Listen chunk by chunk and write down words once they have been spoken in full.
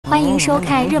欢迎收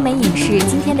看热门影视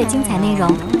今天的精彩内容。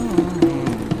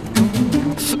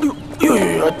停！哎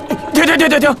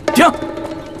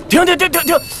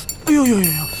呦！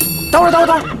等会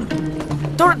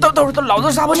儿，老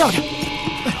子撒泡尿去。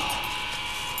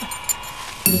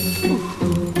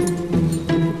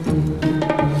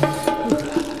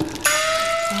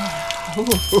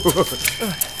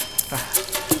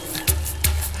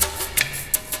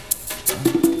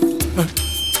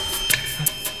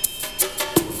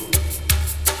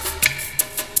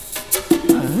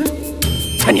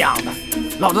他娘的，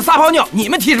老子撒泡尿，你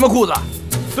们提什么裤子？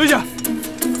蹲下。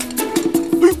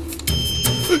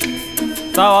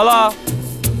撒完了。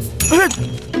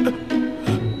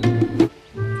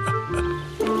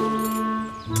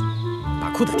把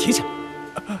裤子提起来。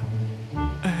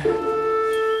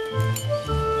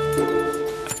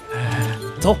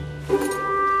走。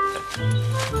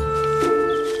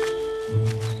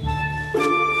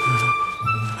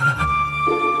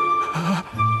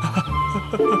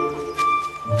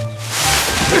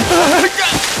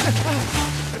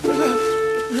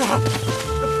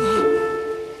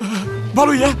八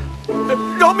路爷，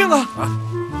饶命啊！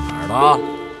哪儿的？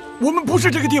我们不是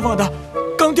这个地方的，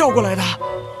刚调过来的。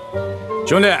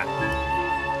兄弟，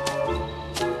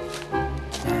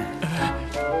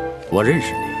我认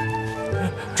识你，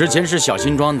之前是小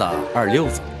辛庄的二溜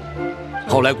子，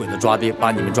后来鬼子抓兵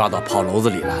把你们抓到炮楼子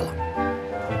里来了。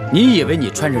你以为你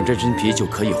穿上这身皮就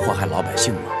可以祸害老百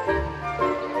姓吗？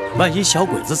万一小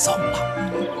鬼子走了，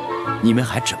你们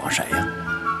还指望谁呀？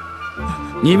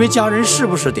你们家人是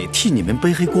不是得替你们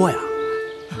背黑锅呀？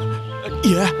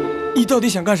爷，你到底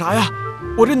想干啥呀？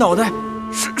我这脑袋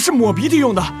是抹鼻涕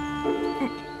用的，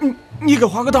你给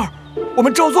划个道，我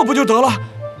们照做不就得了？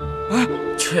啊，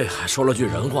这还说了句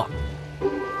人话。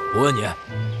我问你，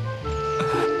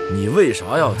你为啥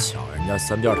要抢人家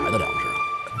三边台的粮食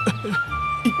啊？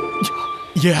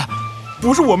爷，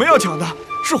不是我们要抢的，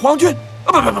是皇军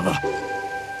啊，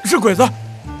不，是鬼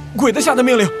子下的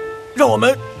命令，让我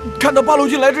们看到八路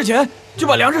军来之前就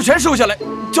把粮食全收下来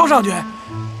交上去。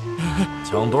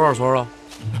抢多少村啊？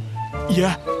爷，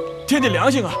天地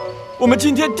良心啊，我们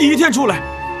今天第一天出来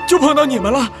就碰到你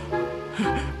们了。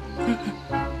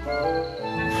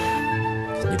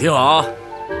你听好啊，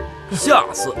下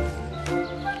次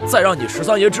再让你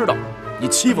13爷知道你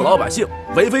欺负老百姓、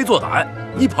为非作歹，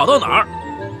你跑到哪儿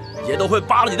也都会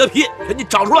扒了你的皮给你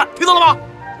找出来，听到了吗？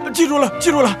记住了，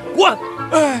滚！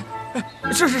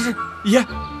是，爷，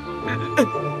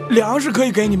粮食可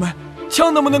以给你们，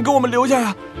枪能不能给我们留下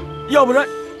呀？要不然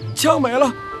枪没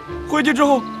了，回去之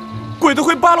后鬼子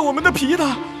会扒了我们的皮的。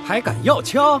还敢要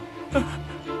枪？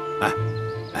哎，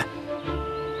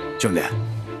兄弟，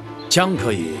枪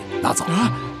可以拿走，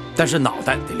但是脑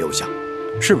袋得留下，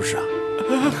是不是啊？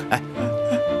哎，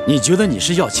你觉得你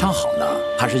是要枪好呢，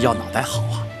还是要脑袋好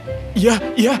啊？爷，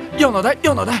要脑袋。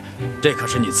这可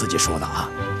是你自己说的啊，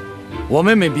我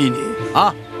们没逼你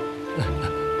啊。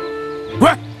喂，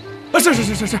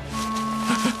是。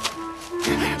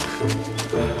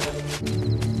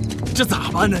这咋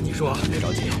办呢？你说？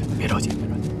别着急。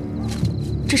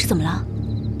这是怎么了？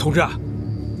同志啊，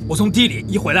我从地里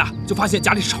一回来就发现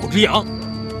家里少只羊。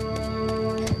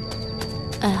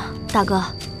哎呀，大哥，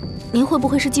您会不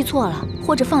会是记错了，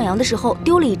或者放羊的时候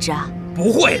丢了一只啊？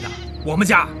不会的，我们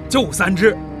家就3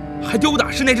只，还丢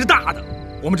的是那只大的。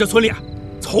我们这村里啊，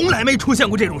从来没出现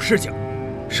过这种事情，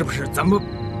是不是咱们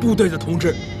部队的同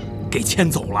志给牵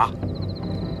走了？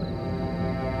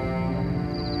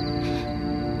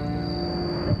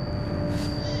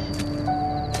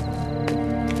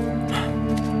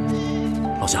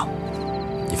老乡，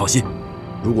你放心，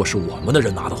如果是我们的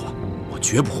人拿的话，我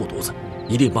绝不护犊子，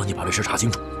一定帮你把这事查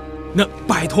清楚。那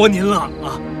拜托您了啊！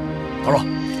陶若，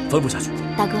吩咐下去。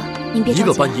大哥，您别着急，一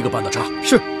个班一个班的查。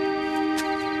是。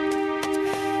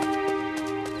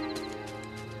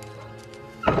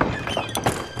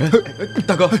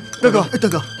大哥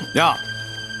呀，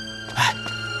哎，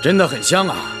真的很香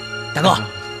啊！大哥，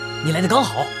你来的刚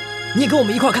好，你也跟我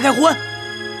们一块开开荤。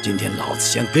今天老子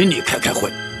先给你开开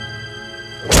荤。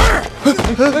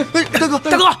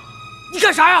大哥，你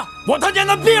干啥呀？我他娘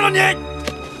的毙了你！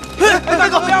大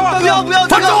哥，不要！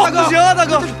放手！不行啊，大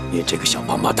哥！你这个小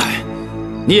王八蛋，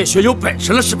你也学有本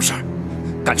事了是不是？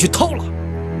敢去偷了，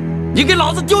你给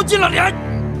老子丢尽了脸！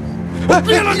我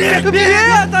毙了你！别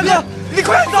呀，大哥，你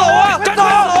快走啊！站走！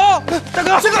大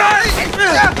哥，这个，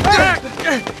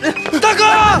大哥！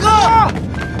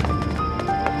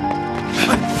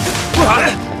桂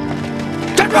海，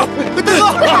站住！大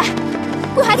哥，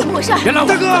桂海，怎么回事？别拦我！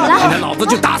怎么了？今天老子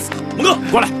就打死他！蒙哥，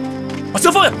过来，把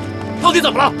枪放下！到底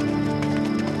怎么了？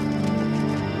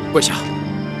跪下！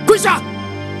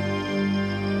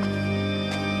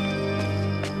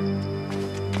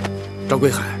赵贵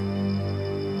海，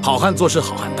好汉做事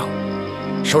好汉当，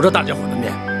守着大家伙的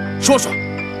面，说说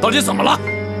到底怎么了？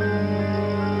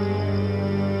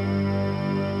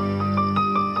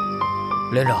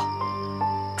连长，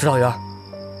指导员，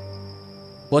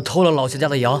我偷了老乡家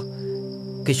的羊，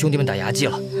给兄弟们打牙祭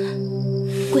了。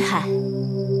贵海，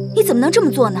你怎么能这么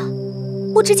做呢？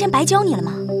我之前白教你了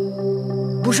吗？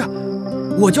不是，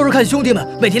我就是看兄弟们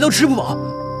每天都吃不饱，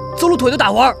走路腿都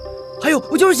打弯，还有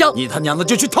我就是想……你他娘的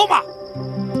就去偷吧！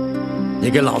你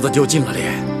给老子丢尽了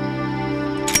脸！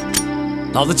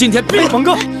老子今天毙了蒙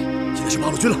哥！现在是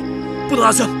八路军了，不能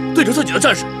拿枪对着自己的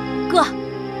战士。哥，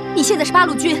你现在是八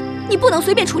路军，你不能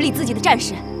随便处理自己的战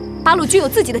士。八路军有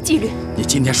自己的纪律。你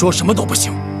今天说什么都不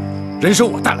行，人是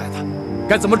我带来的，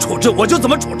该怎么处置我就怎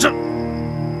么处置。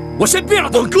我先毙了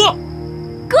蒙哥！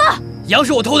哥，羊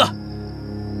是我偷的，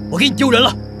我给你丢人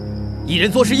了。一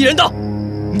人做事一人当，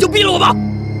你就毙了我吧。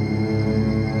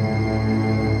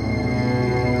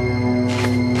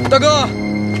大哥，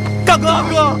大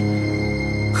哥，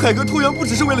海哥偷羊不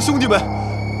只是为了兄弟们，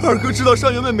二哥知道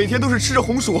伤员们每天都是吃着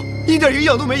红薯，一点营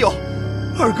养都没有，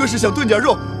二哥是想炖点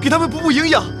肉给他们补营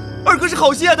养，二哥是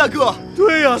好心啊，大哥。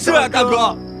对呀，是啊，大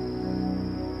哥。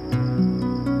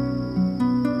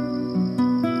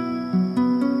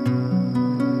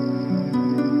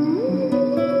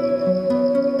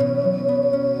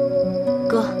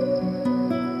哥，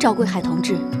赵贵海同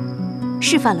志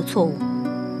是犯了错误，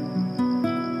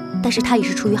但是他也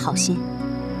是出于好心，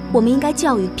我们应该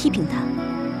教育批评他。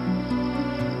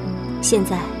现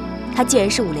在他既然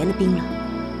是5连的兵了，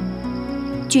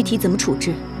具体怎么处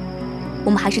置，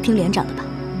我们还是听连长的吧。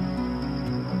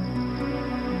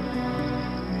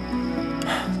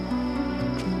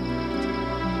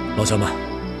老乡们，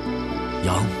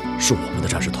羊是我们的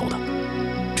战士偷的，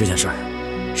这件事儿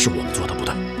是我们做的不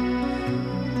对。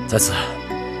在此，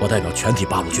我代表全体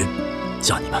八路军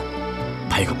向你们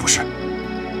赔个不是。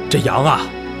这羊啊，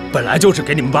本来就是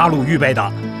给你们八路预备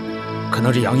的，可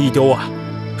能这羊一丢啊，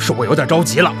是我有点着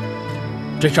急了。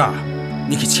这事儿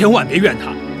你可千万别怨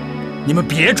他，你们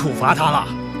别处罚他了。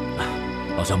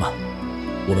老乡们，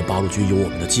我们八路军有我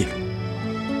们的纪律，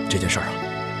这件事儿啊，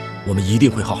我们一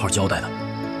定会好好交代的。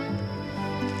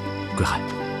贵海，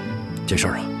这事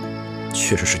儿啊，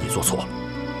确实是你做错了。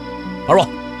二旺，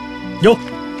有，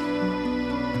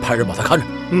派人把他看着，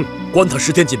关他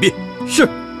10天禁闭。是。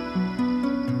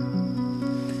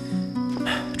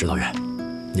指导员，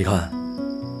你看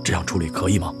这样处理可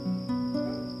以吗？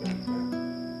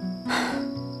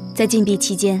在禁闭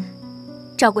期间，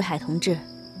赵贵海同志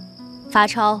罚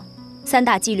抄3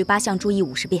大纪律8项注意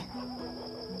50遍。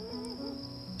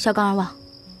小刚、二旺，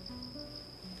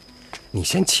你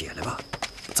先起来吧，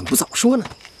怎么不早说呢？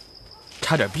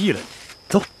差点毙了你。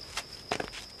走。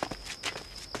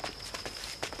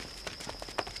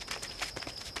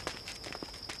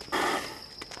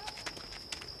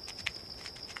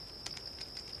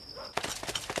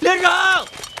连长，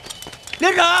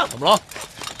连长，怎么了？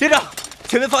连长，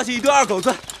前面发现一堆二狗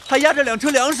子，还押着2车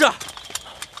粮食。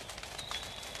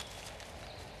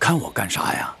看我干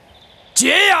啥呀？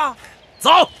劫呀！走！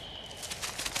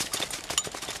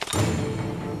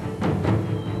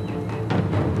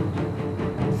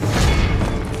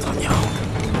他娘，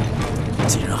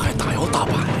竟然还大摇大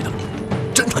摆的，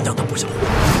真他娘的不像话！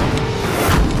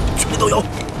全体都有，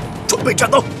准备战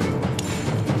斗！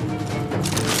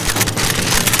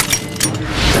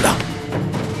等等，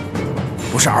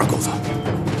不是二狗子，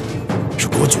是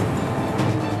国军。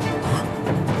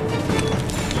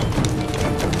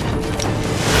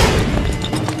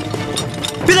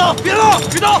别动！别动！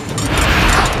别动！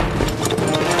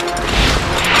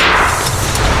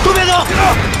都别动！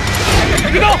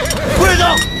别动！不许动！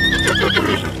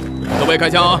各位开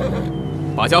枪啊！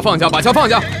把枪放下！把枪放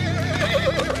下！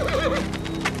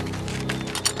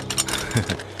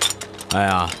哎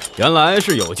呀，原来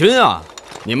是友军啊！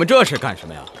你们这是干什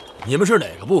么呀？你们是哪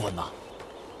个部分的？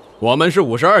我们是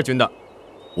52军的。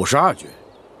52军。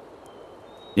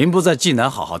您不在济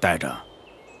南好好待着，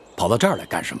跑到这儿来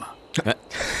干什么？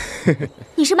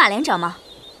你是马连长吗？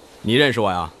你认识我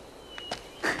呀？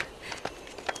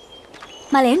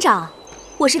马连长，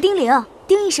我是丁玲，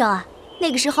丁医生啊。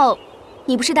那个时候，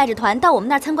你不是带着团到我们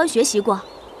那儿参观学习过？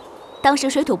当时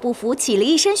水土不服，起了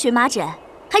一身荨麻疹，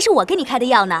还是我给你开的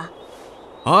药呢。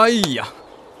哎呀，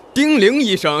丁玲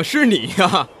医生是你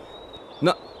呀？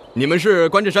那你们是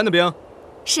关志山的兵？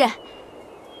是。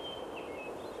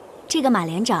这个马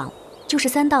连长就是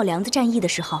3道梁子战役的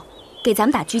时候给咱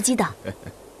们打狙击的。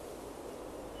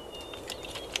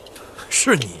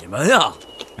是你们呀？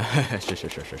是，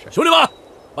兄弟们，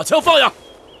把枪放下！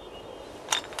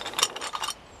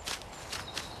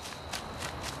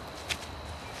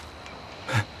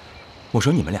我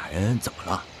说你们俩人怎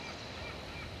么了？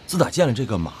自打见了这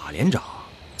个马连长，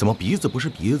怎么鼻子不是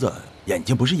鼻子，眼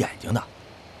睛不是眼睛的？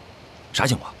啥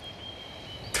情况？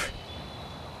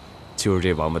就是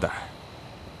这王八蛋。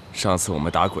上次我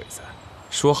们打鬼子，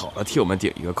说好了替我们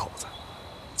顶一个口子，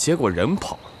结果人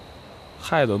跑了，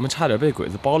害得我们差点被鬼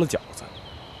子包了饺子。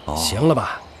行了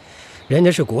吧，人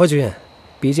家是国军，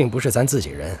毕竟不是咱自己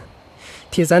人，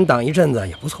替咱挡一阵子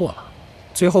也不错了。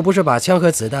最后不是把枪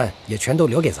和子弹也全都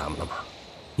留给咱们了吗？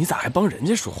你咋还帮人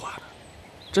家说话呢？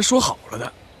这说好了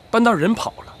的，搬到人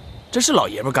跑了，这是老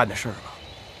爷们干的事儿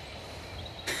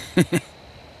吗？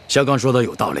小刚说的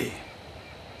有道理。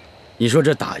你说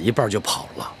这打一半就跑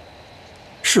了，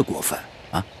是过分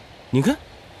啊？你看，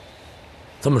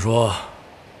这么说，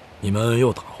你们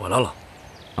又打回来了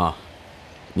啊？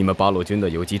你们八路军的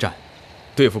游击战，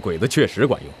对付鬼子确实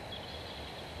管用。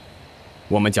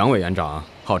我们蒋委员长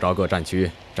号召各战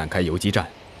区展开游击战，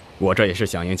我这也是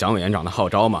响应蒋委员长的号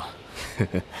召嘛。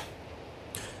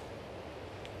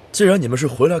既然你们是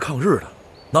回来抗日的，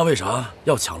那为啥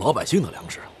要抢老百姓的粮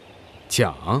食？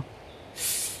抢？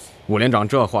伍连长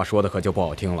这话说的可就不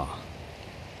好听了。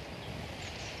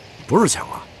不是抢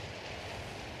啊，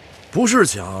不是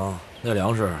抢，那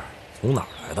粮食从哪儿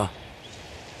来的？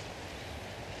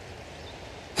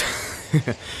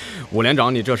伍连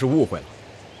长，你这是误会了。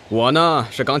我呢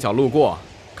是刚巧路过，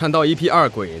看到一批二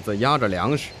鬼子压着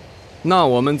粮食，那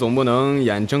我们总不能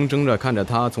眼睁睁着看着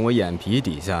他从我眼皮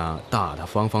底下大大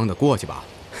方方的过去吧？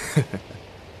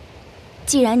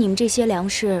既然你们这些粮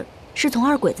食是从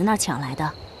二鬼子那儿抢来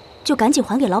的，就赶紧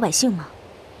还给老百姓嘛。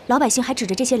老百姓还指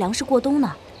着这些粮食过冬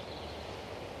呢。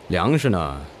粮食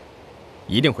呢，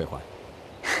一定会还，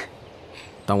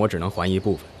但我只能还一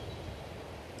部分。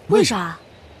为啥？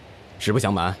实不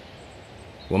相瞒，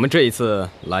我们这一次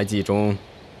来冀中，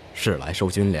是来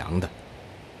收军粮的。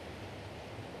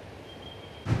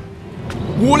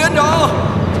伍连长，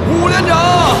伍连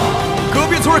长，隔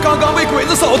壁村刚刚被鬼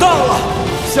子扫荡了，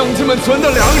乡亲们存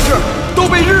的粮食都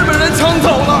被日本人抢走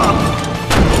了。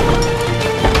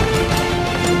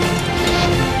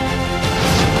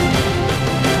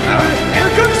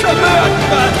干什么呀你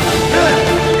们？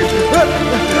拿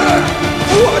过来！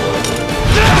我的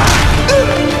粮食！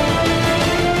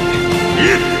别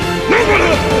抢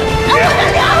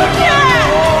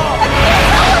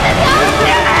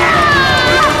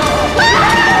我的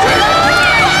粮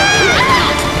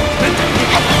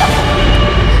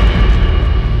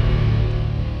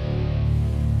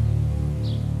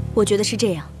食我觉得是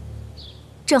这样，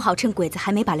正好趁鬼子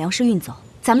还没把粮食运走，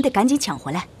咱们得赶紧抢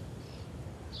回来。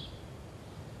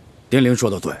丁玲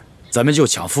说的对，咱们就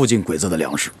抢附近鬼子的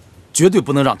粮食，绝对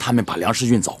不能让他们把粮食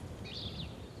运走。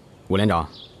伍连长，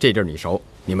这地儿你熟，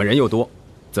你们人又多，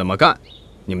怎么干，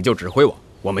你们就指挥我，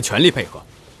我们全力配合。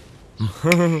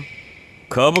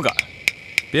可不敢，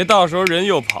别到时候人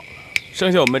又跑了，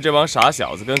剩下我们这帮傻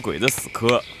小子跟鬼子死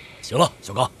磕。行了，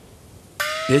小刚，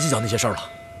别计较那些事儿了。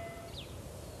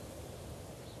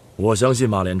我相信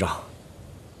马连长。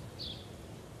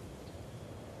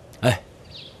哎，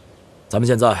咱们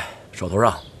现在手头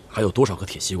上还有多少个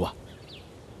铁西瓜？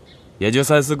也就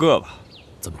3、4个吧。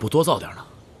怎么不多造点呢？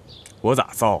我咋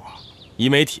造啊？一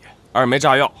没铁，二没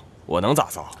炸药，我能咋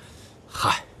造？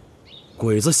嗨，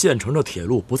鬼子现成的铁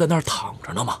路不在那儿躺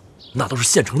着呢吗？那都是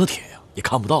现成的铁呀，你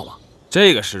看不到吗？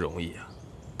这个是容易啊，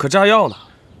可炸药呢？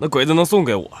那鬼子能送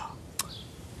给我啊？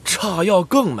炸药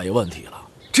更没问题了，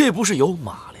这不是有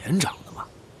马连长的吗？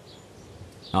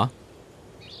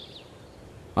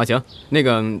行，那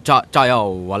个炸药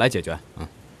我来解决。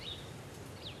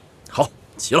好，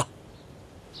齐了。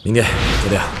明天就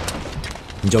这样，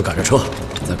你就赶着车，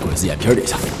在鬼子眼皮底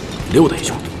下溜达一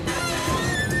圈。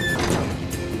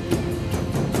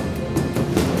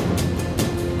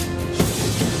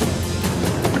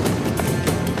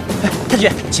太君，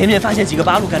前面发现几个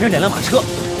八路赶着2辆马车，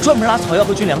专门拉草药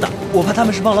和军粮的，我怕他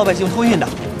们是帮老百姓托运的，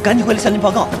赶紧回来向您报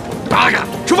告。打开，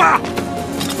出发！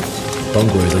当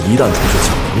鬼子一旦出去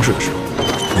抢粮食的时候，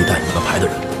你带5个排的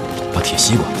人，把铁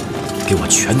西瓜给我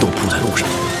全都铺在路上，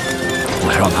我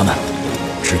还让他们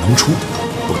只能出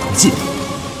不能进。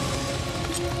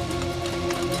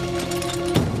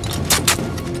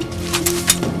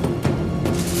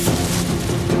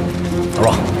大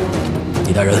壮，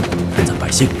你带人分散百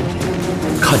姓，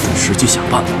看准时机想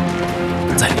办法，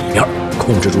在里面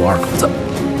控制住二狗子。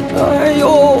哎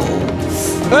呦！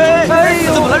哎，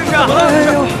怎么了这是？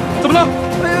怎么了？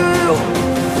哎呦！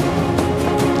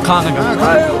看看这，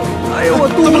哎呦，我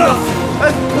肚子！哎，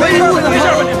没事吧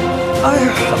你？哎呀，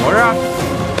怎么回事？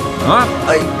啊！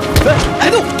哎，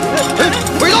动！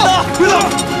回到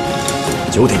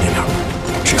！9点那边，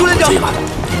只要我接完，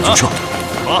你们就撤。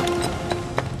好。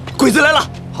鬼子来了！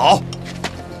好，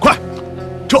快，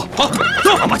撤！好，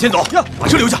走，把马先走，把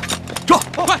车留下，撤！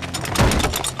快！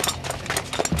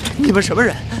你们什么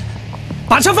人？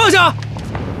把车放下！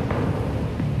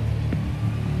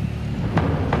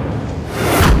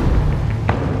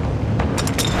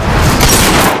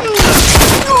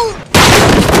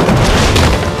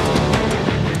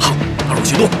好，八路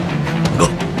行动！哥，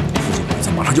附近鬼子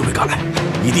马上就会赶来，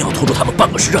一定要拖住他们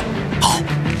半个时辰。好，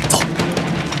走。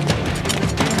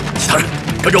其他人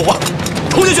跟着我，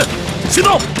冲进去，行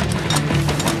动！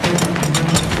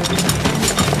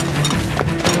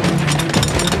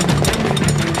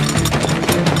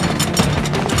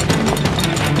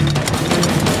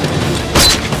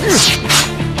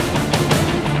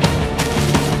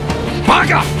八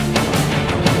个，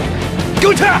给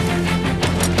我撤！大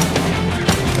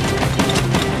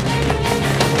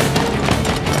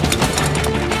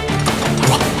哥，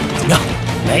怎么样？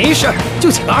没事，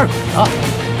就几个二鬼子。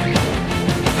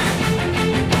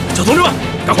小同志们，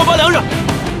赶快发粮食！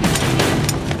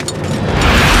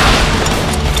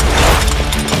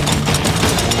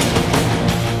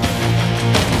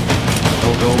都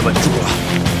给我稳住了！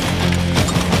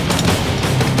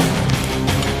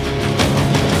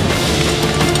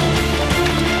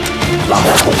拉！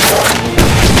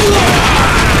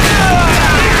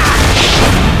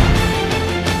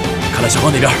看来小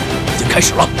刚那边已经开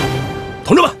始了，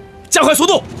同志们，加快速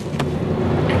度！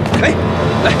哎，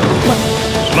来，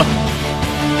什么？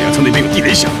两侧那边有地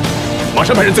雷响，马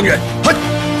上派人增援。嗨，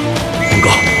云哥，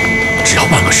只要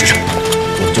半个时辰，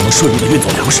我们就能顺利的运走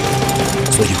粮食，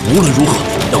所以无论如何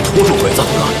要拖住鬼子。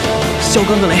肖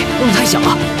刚的雷扔得太响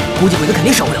了，估计鬼子肯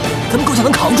定受不了，咱们够呛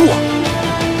能扛住啊。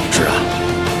是啊，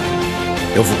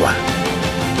刘副官，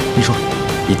你说，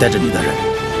你带着你的人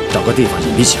找个地方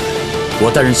隐蔽起来，我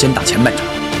带人先打前半场，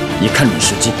你看准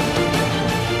时机，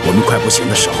我们快不行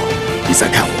的时候，你再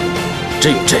看我，只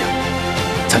有这样，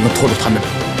才能拖住他们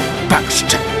半个时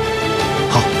辰。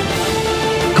好，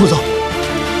跟我走。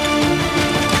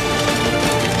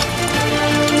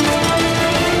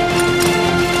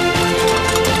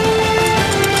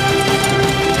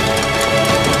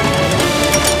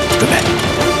准备。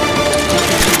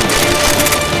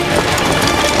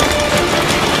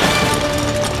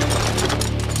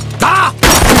打！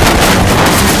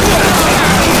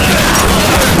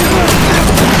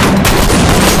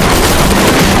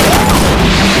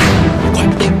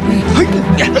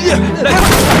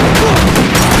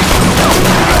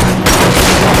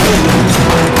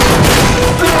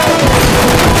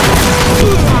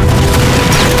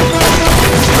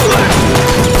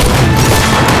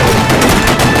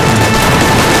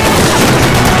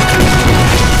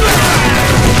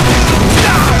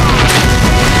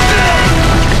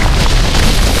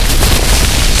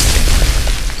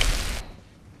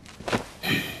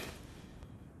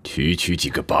区区几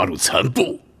个八路残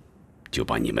部，就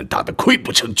把你们打得溃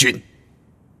不成军，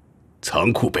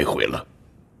仓库被毁了，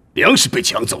粮食被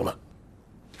抢走了，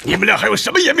你们俩还有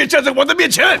什么颜面站在我的面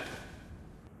前？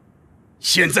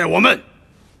现在我们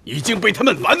已经被他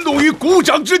们玩弄于股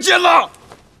掌之间了，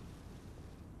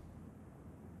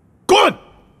滚！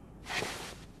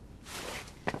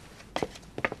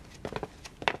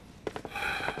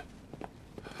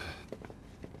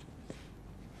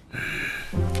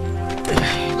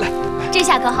这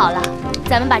下可好了，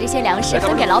咱们把这些粮食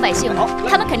分给老百姓了，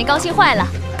他们肯定高兴坏了。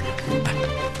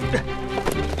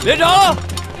连长，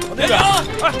连长，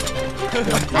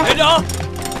连长，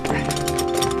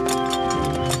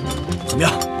怎么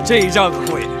样？这一仗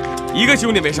可会，一个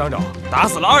兄弟没伤着，打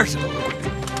死了20多个鬼子，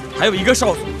还有一个少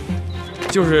佐，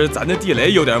就是咱的地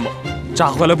雷有点猛，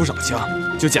炸坏了不少枪，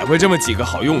就捡回这么几个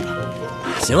好用的。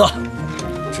行啊，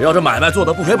只要这买卖做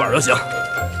得不赔本就行。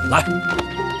来，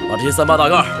把这些3、8大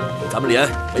盖给咱们连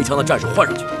没枪的战士换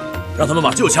上去，让他们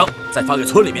把旧枪再发给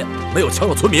村里面没有枪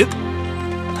的村民。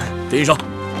丁医生，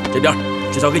这边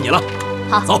就交给你了。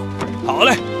好，走。好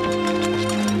嘞。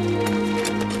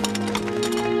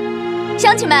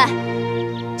乡亲们，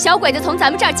小鬼子从咱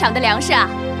们这儿抢的粮食啊，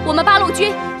我们八路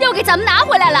军又给咱们拿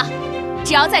回来了。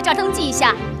只要在这儿登记一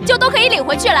下，就都可以领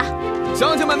回去了。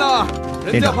乡亲们呐，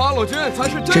人家八路军才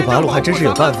是真正保护咱们自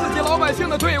己老百姓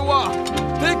的队伍啊，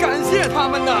得感谢他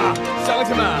们呐，乡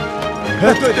亲们。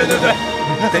对，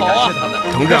得感谢他们。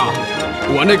同志啊，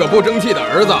我那个不争气的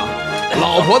儿子，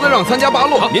老婆子让参加八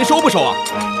路，您收不收啊？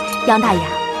杨大爷，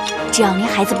只要您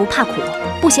孩子不怕苦，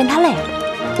不嫌他累，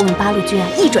我们八路军啊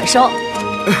一准收。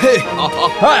嘿，好。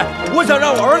哎，我想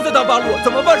让我儿子当八路，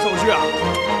怎么办手续啊？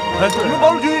哎，你们八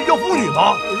路军要妇女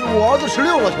吗？我儿子16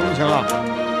了，行不行啊？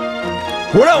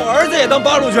我让我儿子也当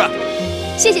八路去。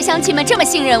谢谢乡亲们这么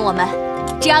信任我们，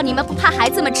只要你们不怕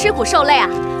孩子们吃苦受累啊，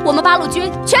我们八路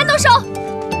军全都收。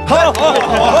好，走，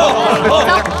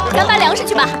咱搬粮食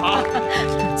去吧。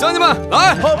乡亲们，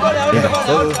来！领导，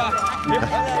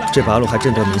这八路还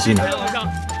真得民心呢。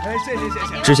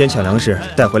之前抢粮食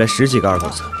带回来10几个二狗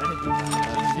子，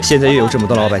现在又有这么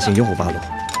多老百姓拥护八路。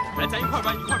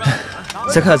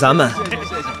再看咱们，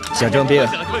想征兵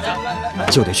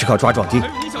就得去靠抓壮丁。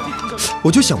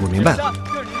我就想不明白了，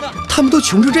他们都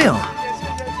穷成这样了，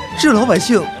这老百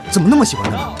姓怎么那么喜欢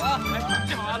他们？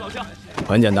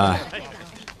很简单，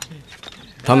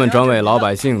他们专为老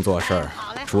百姓做事儿，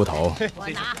出头，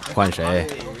换谁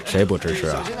谁不支持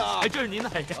啊？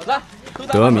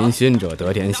得民心者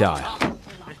得天下呀，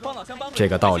这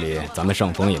个道理咱们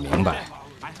盛峰也明白，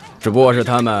只不过是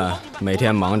他们每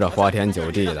天忙着花天酒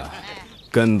地的，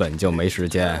根本就没时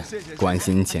间关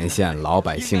心前线老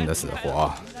百姓的死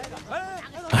活。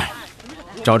哎，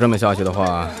照这么下去的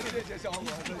话，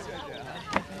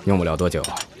用不了多久，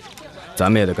咱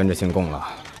们也得跟着姓贡了。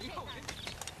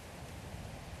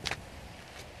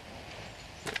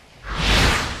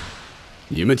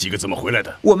你们几个怎么回来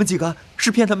的？我们几个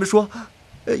是骗他们说，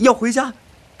要回家，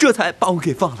这才把我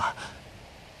给放了。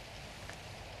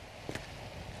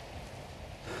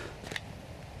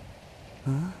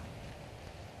嗯。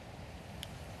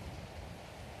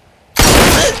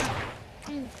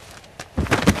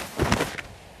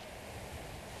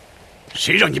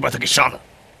谁让你把他给杀了？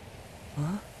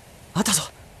大佐，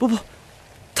不，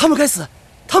他们该死，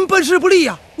他们办事不力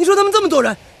呀！你说他们这么多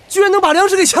人，居然能把粮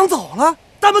食给抢走了，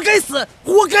他们该死，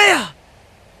活该呀！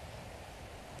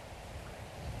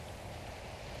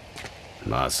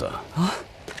拉萨啊，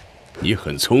你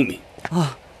很聪明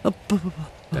不，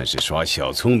但是耍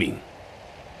小聪明，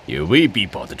也未必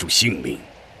保得住性命。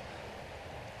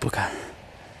不敢。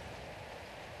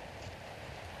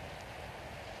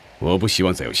我不希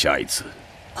望再有下一次。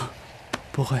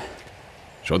不会。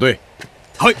守队，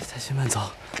嗨！再去慢走。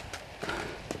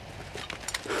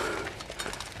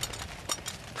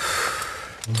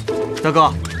大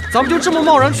哥，咱们就这么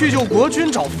贸然去救国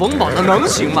军找冯宝，那能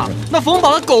行吗？那冯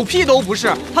宝他狗屁都不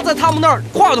是，他在他们那儿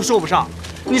话都说不上。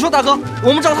你说大哥，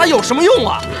我们找他有什么用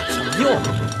啊？什么用？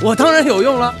我当然有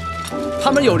用了。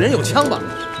他们有人有枪吧？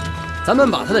咱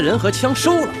们把他的人和枪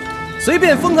收了。随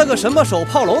便封他个什么守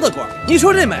炮楼的官，你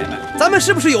说这买卖，咱们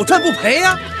是不是有赚不赔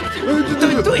呀？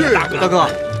对，大哥，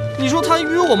你说他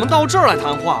约我们到这儿来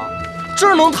谈话，这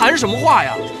儿能谈什么话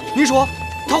呀？你说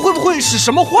他会不会使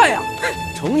什么坏呀？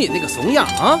瞅你那个怂样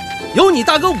啊！有你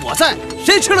大哥我在，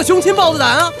谁吃了雄心豹子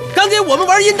胆啊？敢给我们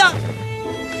玩阴的？大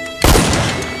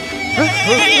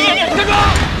哥，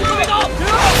别走！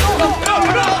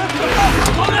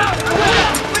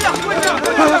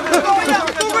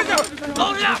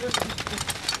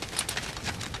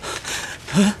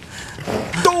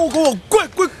都给我跪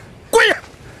下！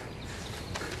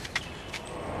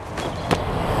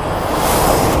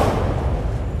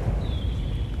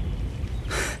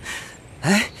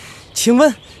哎，请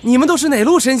问你们都是哪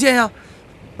路神仙呀？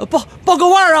报个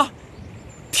腕啊！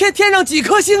天上几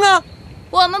颗星啊？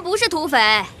我们不是土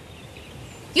匪，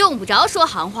用不着说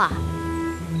行话。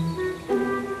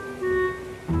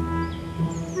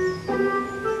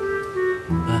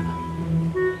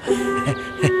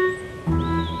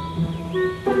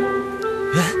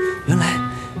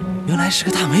原来是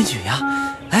个大美女呀！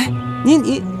哎，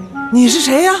你是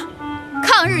谁呀？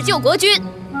抗日救国军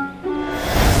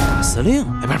大司令？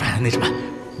不是那什么，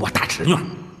我大侄女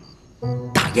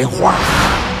大烟花。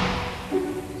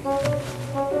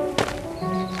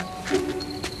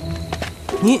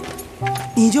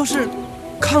你就是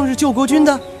抗日救国军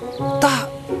的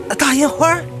大烟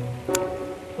花？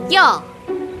哟，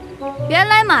原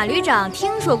来马旅长听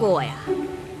说过我呀，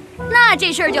那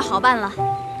这事儿就好办了。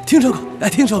听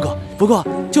说过，不过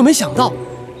就没想到，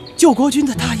救国军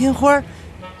的大烟花，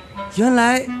原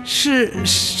来是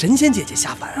神仙姐姐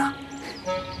下凡啊！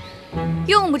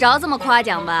用不着这么夸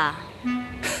奖吧？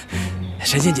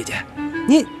神仙姐姐，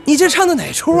你这唱的哪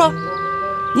出啊？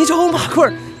你找我马贵，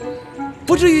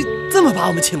不至于这么把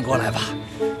我们请过来吧？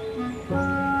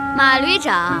马旅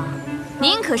长，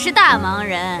您可是大忙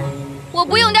人，我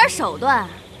不用点手段，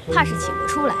怕是请不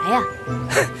出来呀。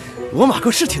我马贵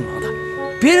是挺忙的。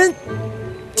别人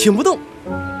请不动，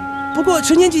不过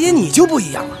神仙姐姐你就不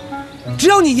一样了，只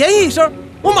要你言一声，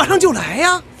我马上就来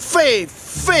呀！废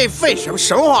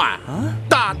什么话呀？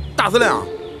大司令，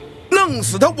弄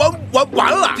死他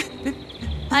完了！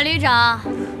马旅长，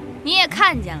你也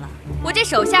看见了，我这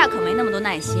手下可没那么多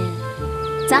耐心，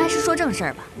咱还是说正事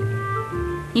儿吧。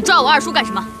你抓我二叔干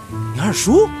什么？你二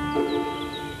叔？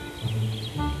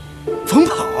冯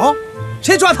跑？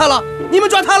谁抓他了？你们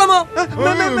抓他了吗？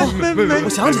没，我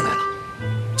想起来了，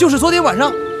就是昨天晚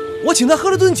上，我请他喝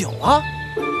了顿酒啊！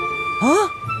啊？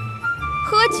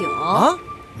喝酒？啊？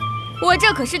我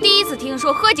这可是第一次听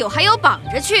说喝酒还有绑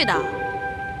着去的。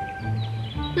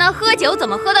那喝酒怎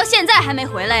么喝到现在还没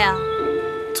回来呀？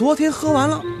昨天喝完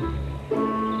了。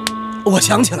我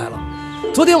想起来了，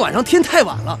昨天晚上天太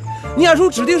晚了，你二叔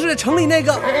指定是在城里那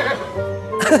个，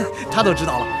他都知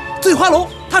道了，醉花楼，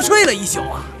他睡了一宿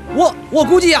啊。我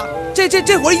估计呀，这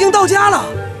会儿已经到家了。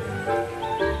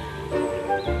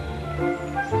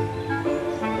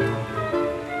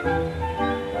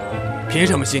凭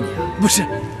什么信你啊？不是，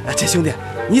这兄弟，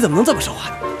你怎么能这么说话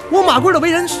呢？我马贵的为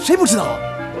人谁不知道啊？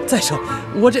再说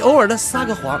我这偶尔的撒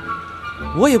个谎，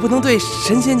我也不能对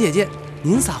神仙姐姐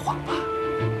您撒谎吧？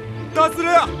大司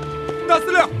令，大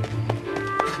司令，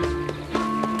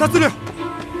大司令，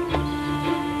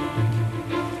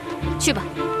去吧。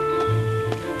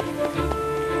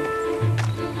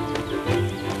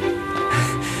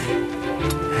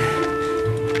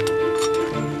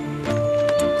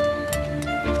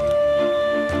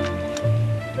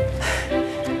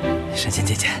神仙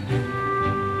姐姐，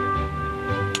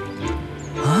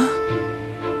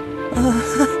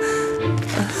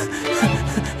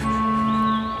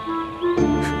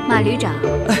马旅长，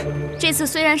这次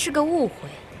虽然是个误会，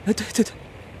对，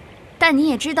但你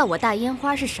也知道我大烟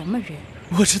花是什么人。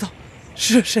我知道，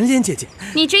是神仙姐姐。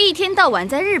你这一天到晚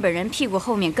在日本人屁股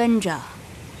后面跟着，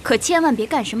可千万别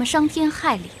干什么伤天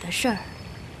害理的事儿。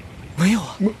没有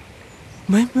啊，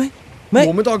没，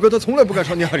我们大哥他从来不干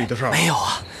伤天害理的事儿。没有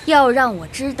啊。要让我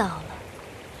知道了，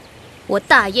我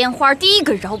大烟花第一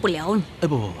个饶不了你。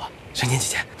不，神仙姐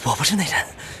姐，我不是那人。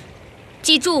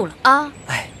记住了啊！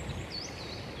哎。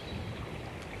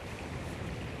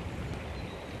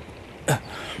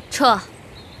撤！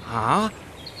啊！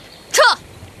撤！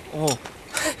哦，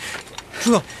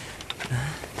撤！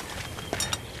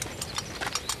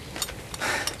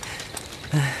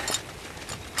哎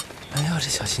呦，这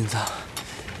小心脏！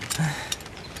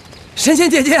神仙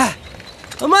姐姐，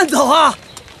慢走啊！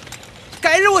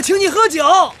改日我请你喝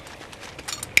酒。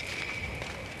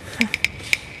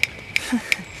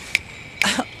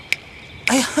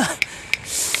哎呀！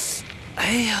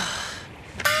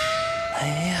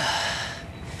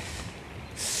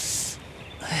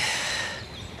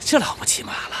这老不起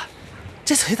码了，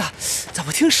这腿咋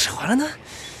不听使唤了呢？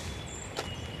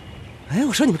哎，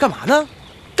我说你们干嘛呢？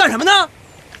干什么呢？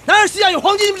哪儿膝下有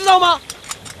黄金，你们知道吗？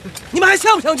你们还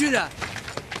像不像军人？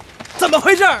怎么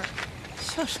回事？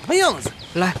像什么样子？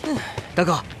来，大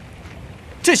哥，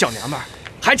这小娘们儿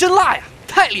还真辣呀，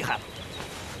太厉害了。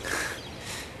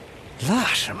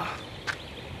辣是吗？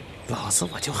老子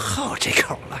我就好这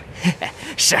口了。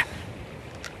是，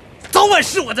早晚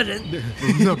是我的人。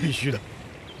那必须的。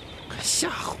吓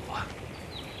唬我！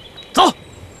走！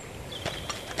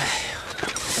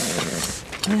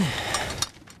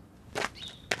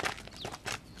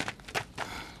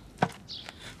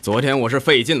昨天我是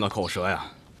费尽了口舌呀，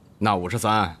那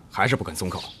53还是不肯松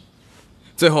口，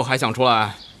最后还想出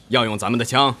来要用咱们的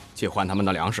枪去换他们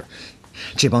的粮食。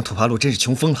这帮土八路真是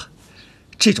穷疯了，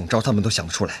这种招他们都想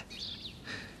得出来。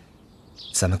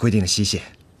咱们规定的期限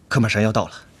可马上要到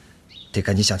了，得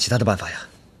赶紧想其他的办法呀。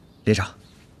连长，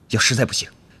要实在不行，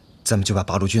咱们就把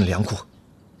八路军的粮库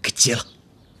给劫了。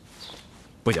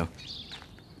不行，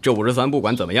这53不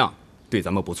管怎么样对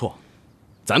咱们不错，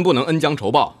咱不能恩将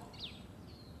仇报。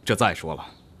这再说了，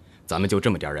咱们就这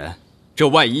么点人，这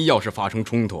万一要是发生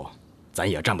冲突，咱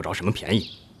也占不着什么便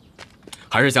宜。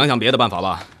还是想想别的办法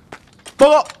吧。报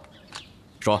告，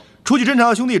说，出去侦查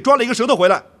的兄弟抓了一个舌头回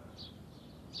来。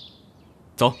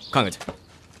走，看看去。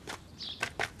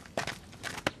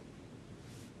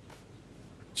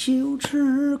就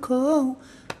吃口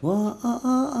望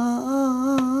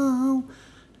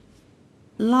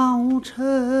老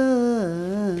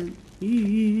臣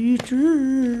谕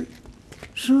旨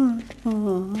是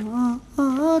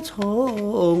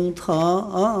从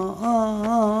头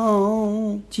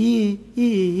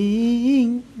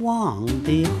进往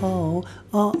的后。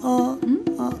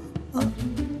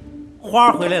花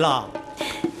儿回来了，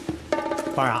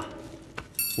花儿啊，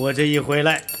我这一回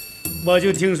来，我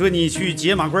就听说你去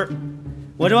劫马贵儿，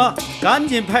我这不赶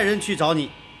紧派人去找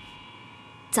你。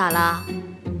咋了？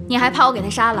你还怕我给他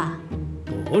杀了？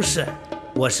不是，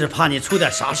我是怕你出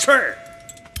点啥事儿。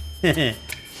嘿嘿，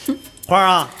花儿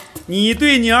啊，你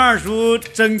对你二叔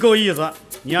真够意思，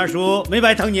你二叔没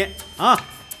白疼你啊。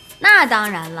那当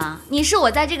然了，你是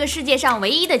我在这个世界上唯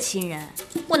一的亲人，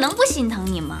我能不心疼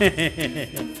你吗？嘿嘿嘿嘿。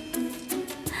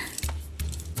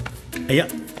哎呀，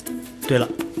对了，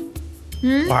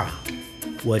花儿啊，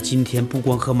我今天不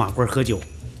光和马贵喝酒，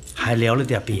还聊了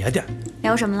点别的。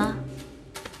聊什么了？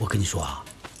我跟你说啊，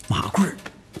马贵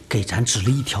给咱指了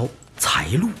一条财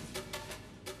路。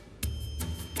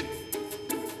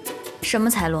什么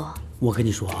财路？我跟你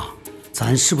说啊，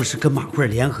咱是不是跟马贵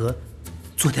联合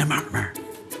做点买卖？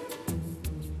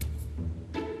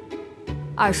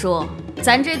二叔，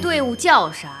咱这队伍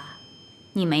叫啥？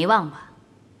你没忘吧？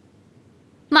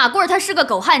马贵他是个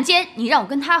狗汉奸，你让我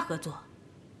跟他合作，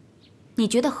你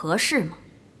觉得合适吗？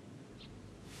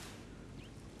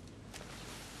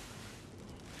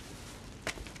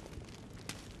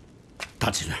大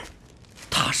侄女，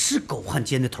他是狗汉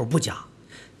奸的头不假，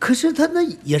可是他那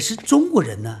也是中国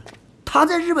人呢。他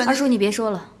在日本。二叔，你别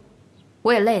说了，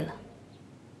我也累了。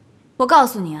我告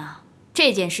诉你啊，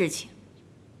这件事情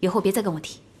以后别再跟我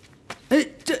提。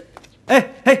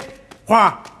花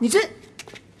儿，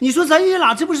你说咱爷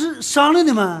俩这不是商量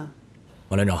的吗？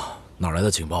王连长，哪来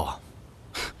的情报啊？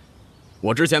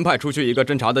我之前派出去一个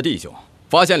侦察的弟兄，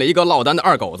发现了一个落单的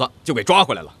二狗子，就给抓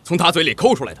回来了，从他嘴里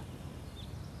抠出来的。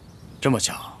这么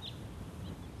巧，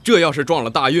这要是撞了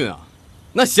大运啊，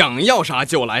那想要啥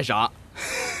就来啥。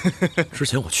之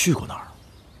前我去过那儿，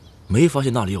没发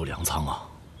现那里有粮仓啊。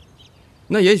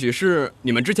那也许是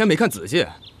你们之前没看仔细，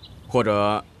或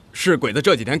者是鬼子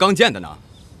这几天刚建的呢。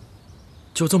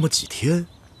就这么几天，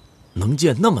能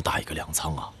建那么大一个粮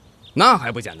仓啊？那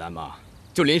还不简单吗？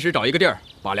就临时找一个地儿，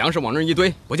把粮食往那儿一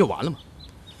堆，不就完了吗？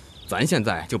咱现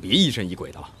在就别疑神疑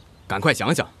鬼的了，赶快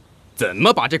想想，怎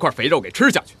么把这块肥肉给吃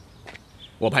下去。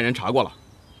我派人查过了，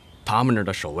他们那儿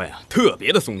的守卫啊特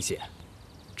别的松懈，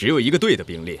只有一个队的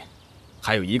兵力，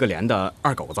还有一个连的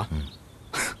二狗子。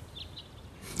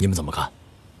你们怎么看？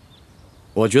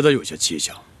我觉得有些蹊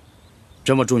跷，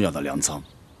这么重要的粮仓，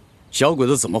小鬼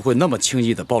子怎么会那么轻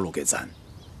易的暴露给咱？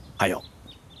还有，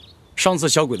上次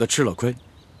小鬼子吃了亏，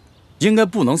应该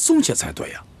不能松懈才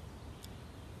对呀。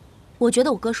我觉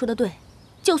得我哥说的对，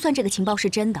就算这个情报是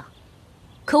真的，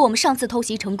可我们上次偷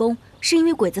袭成功，是因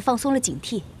为鬼子放松了警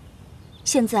惕。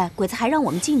现在鬼子还让我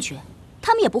们进去，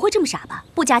他们也不会这么傻吧？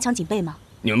不加强警备吗？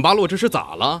你们八路这是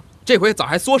咋了？这回咋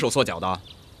还缩手缩脚的？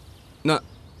那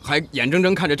还眼睁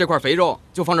睁看着这块肥肉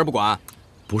就放这不管？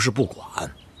不是不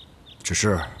管，只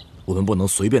是我们不能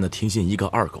随便的听信一个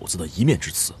二狗子的一面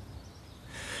之词。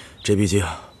这毕竟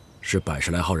是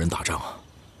100来号人打仗啊，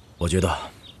我觉得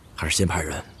还是先派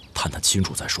人探探清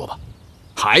楚再说吧。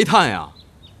还探呀？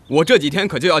我这几天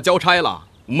可就要交差了，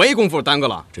没工夫耽搁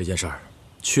了。这件事儿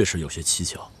确实有些蹊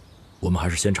跷，我们还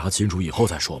是先查清楚以后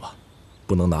再说吧，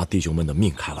不能拿弟兄们的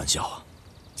命开玩笑啊。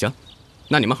行，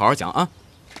那你们好好想啊。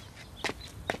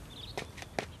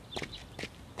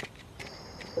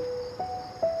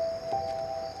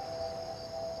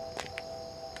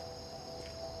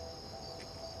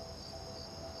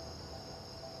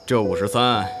这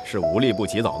53是无利不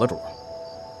起早的主，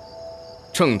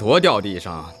秤砣掉地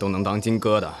上都能当金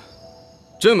疙瘩，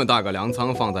这么大个粮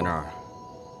仓放在那儿，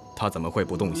他怎么会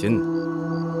不动心呢？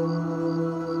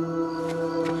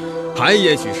还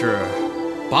也许是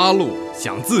八路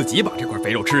想自己把这块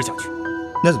肥肉吃下去。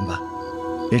那怎么办？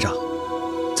连长，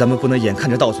咱们不能眼看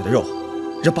着到嘴的肉，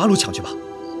让八路抢去吧？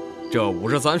这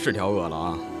53是条饿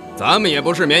狼，咱们也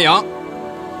不是绵羊。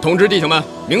通知弟兄们，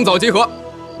明早集合。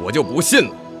我就不信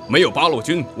了，没有八路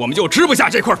军，我们就吃不下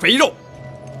这块肥肉。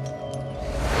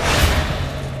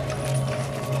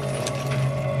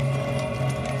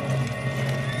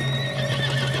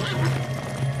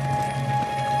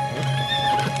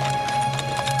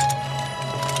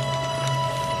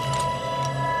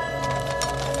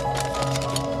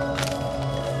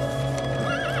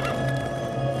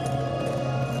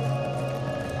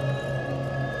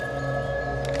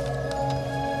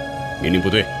命令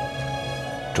部队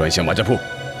转向马家铺。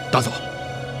大嫂，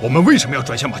我们为什么要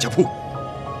转向马家铺？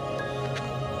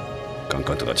刚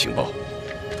刚得到情报，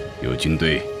有军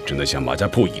队正在向马家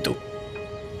铺移动，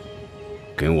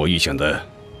跟我预想的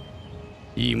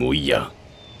一模一样。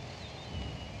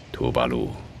土八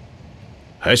路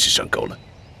还是上钩了。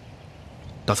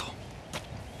大嫂，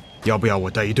要不要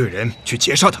我带一队人去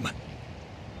截杀他们？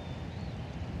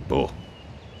不，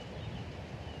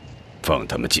放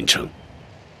他们进城。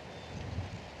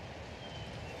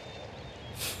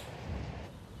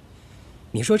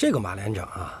你说这个马连长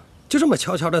啊，就这么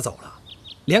悄悄地走了，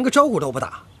连个招呼都不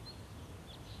打。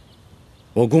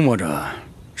我估摸着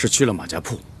是去了马家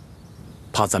铺，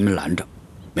怕咱们拦着，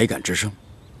没敢吱声。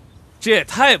这也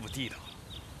太不地道了，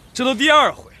这都第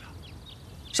2回了。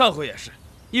上回也是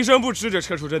一声不吱就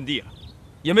撤出阵地了，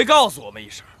也没告诉我们一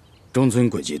声。中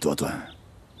村诡计多端，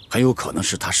很有可能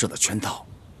是他设的圈套。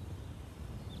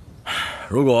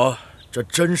如果这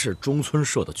真是中村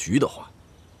设的局的话，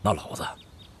那老子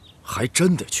还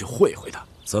真得去会会他。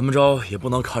怎么着也不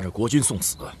能看着国军送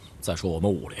死。再说我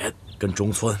们5连跟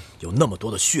中村有那么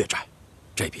多的血债，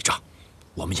这笔账，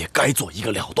我们也该做一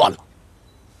个了断了。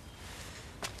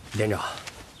连长，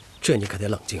这你可得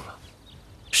冷静了。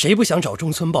谁不想找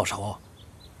中村报仇？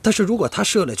但是如果他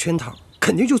设了圈套，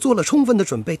肯定就做了充分的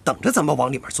准备，等着咱们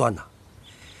往里面钻呢。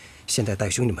现在带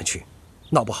兄弟们去，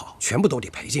闹不好全部都得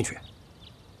赔进去。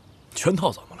圈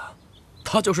套怎么了？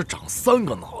他就是长3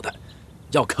个脑袋，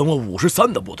要啃我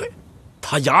53的部队，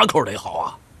他牙口得好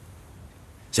啊。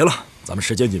行了，咱们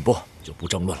时间紧迫，就不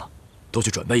争论了，都去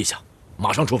准备一下，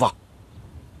马上出发。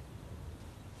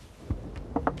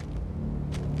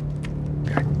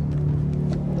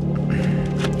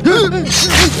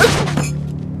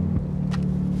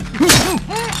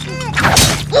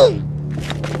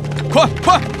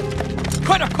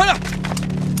快点，快点，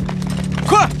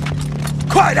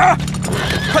快点，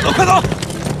快走，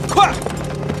快！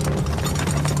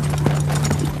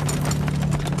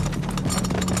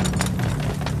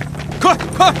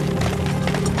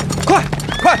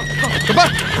快，准备，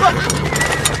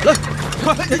来，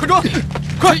快装，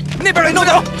快，那边来弄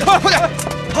走，快点，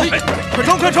快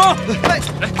冲，快点，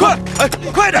快，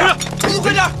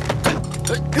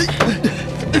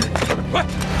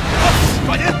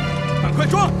抓紧，赶快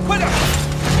装，快点！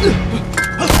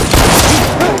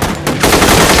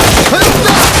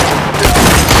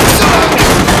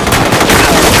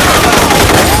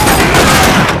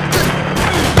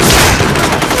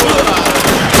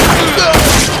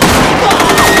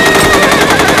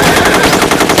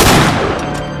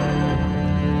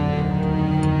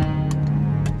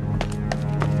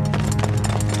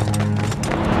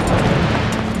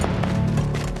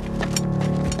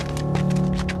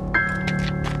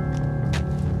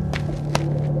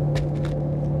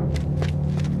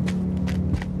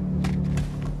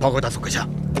报告大总阁下，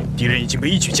敌人已经被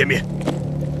一举歼灭。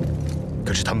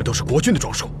可是他们都是国军的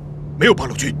装束，没有八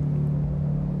路军。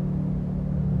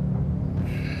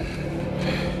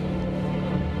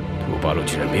土八路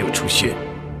居然没有出现，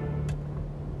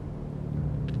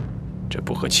这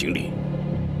不合情理。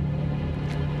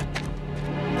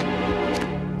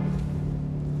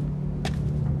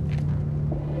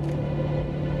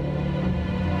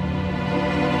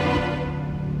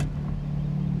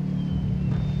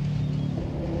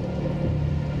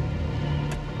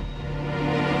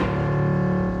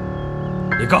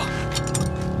李刚，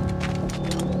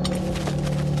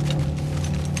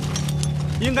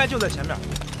应该就在前面。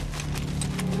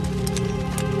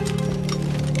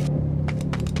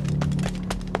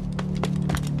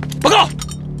报告，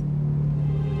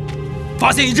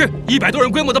发现一支100多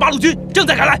人规模的八路军正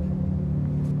在赶来。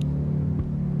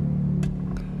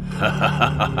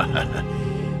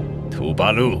土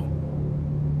八路，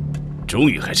终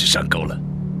于还是上钩了。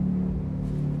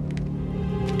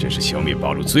这是消灭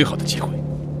八路最好的机会。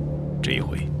这一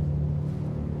回，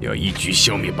要一举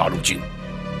消灭八路军。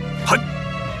嗨，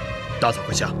大总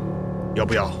阁下，要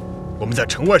不要我们在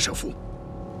城外设伏？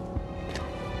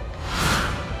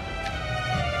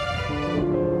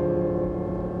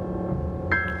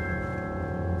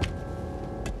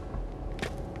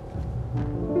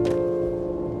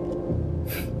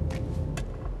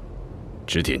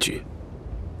织田君，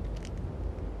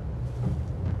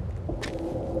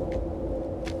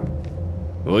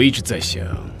我一直在想，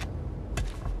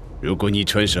如果你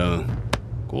穿上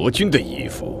国军的衣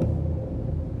服，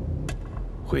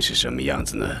会是什么样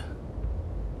子呢？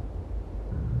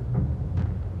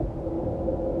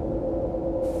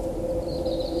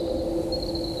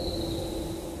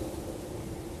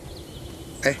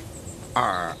哎，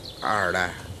二代，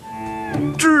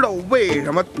知道为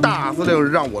什么大司令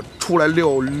让我出来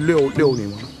溜你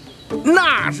吗？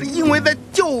那是因为在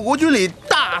救国军里，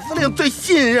大司令最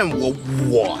信任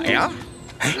我呀。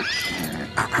哎，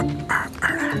二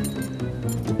代，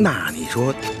那你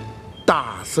说，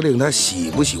大司令他喜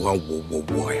不喜欢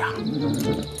我呀？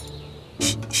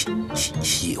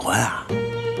喜欢啊？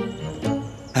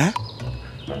哎，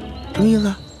什么意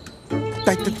思？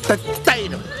带着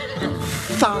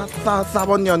撒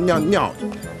泡尿，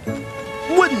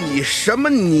问你什么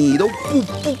你都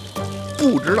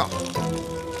不知道。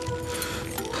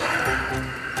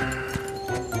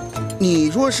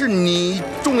你说是你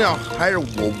重要还是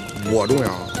我重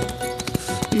要？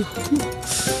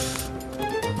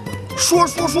说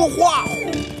话！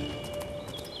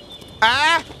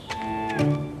哎！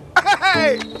二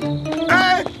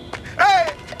代，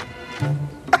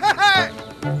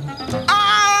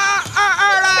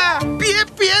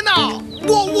别闹！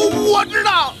我知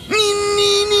道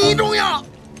你重要。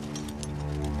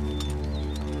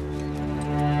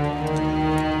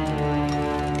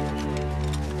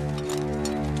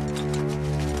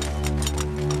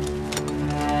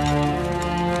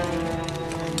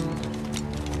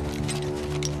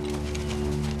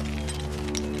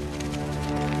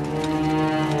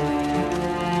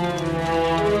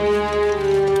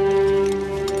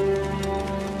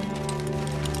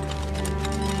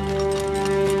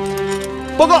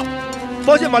报告，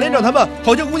发现马连长他们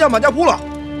好像攻下马家铺了。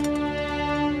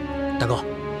大哥，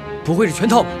不会是全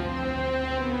套吧？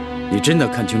你真的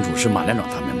看清楚是马连长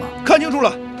他们吗？看清楚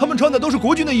了，他们穿的都是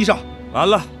国军的衣裳。完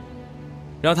了，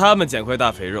让他们捡块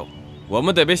大肥肉，我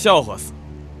们得被笑话死。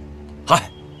嗨，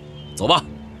走吧，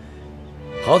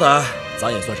好歹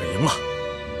咱也算是赢了。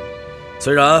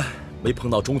虽然没碰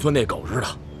到中村那狗日的，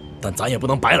但咱也不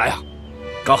能白来啊！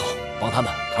刚好帮他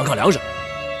们扛扛粮食。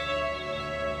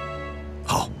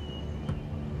好，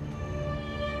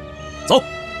走，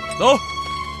走。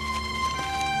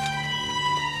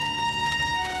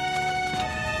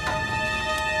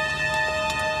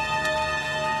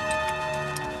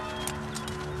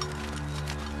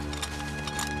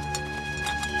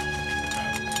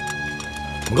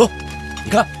猛哥，你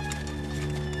看，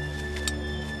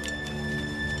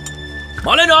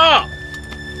马连长，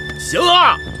行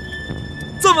啊，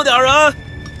这么点人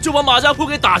就把马家铺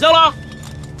给打下了。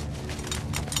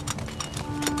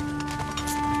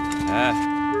哎，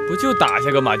不就打下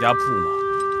个马家铺吗？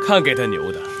看给他牛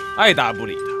的，爱打不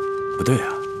理他。不对啊，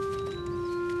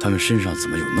他们身上怎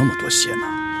么有那么多血呢？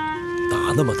打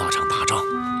那么大场大仗，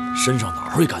身上哪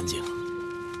会干净啊？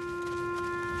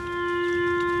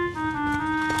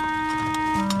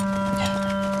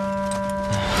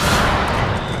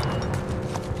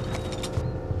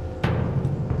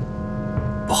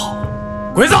不好，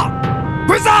鬼子，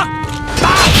鬼子，打！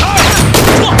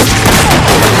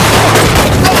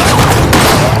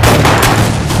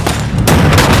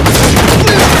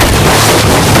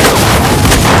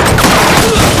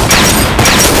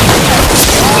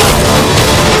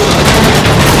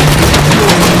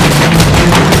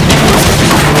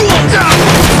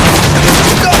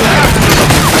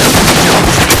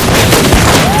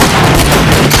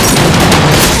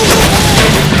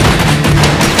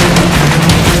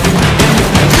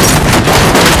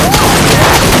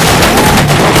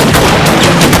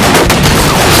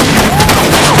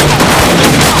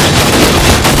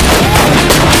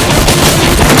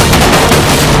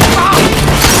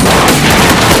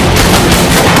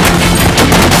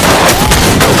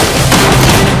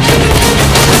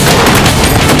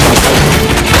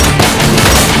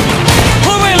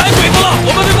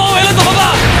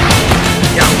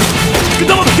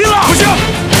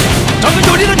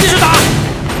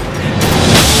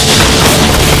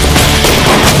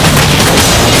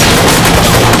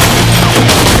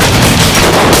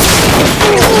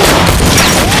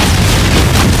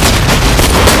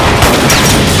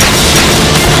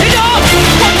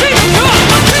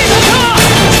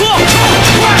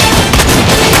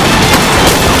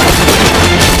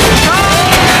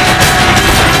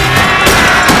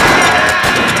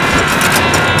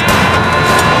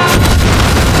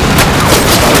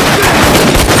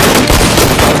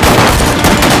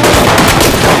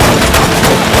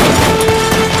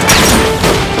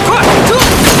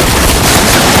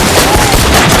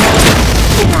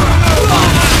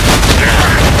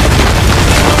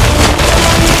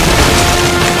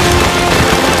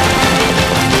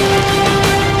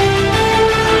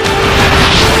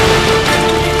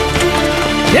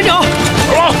连长，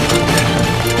走了！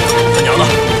他娘的，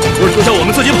不是丢下我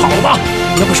们自己跑了吗？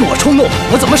要不是我冲动，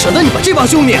我怎么舍得你们这帮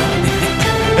兄弟啊？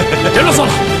人都算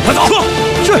了，快走！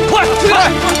是，快，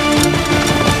快！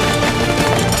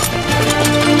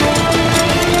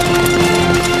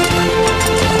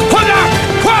快点，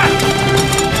快！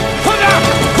快点，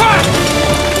快！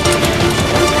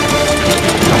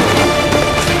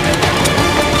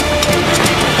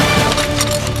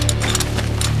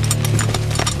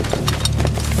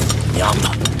娘的，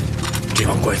这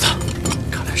帮鬼子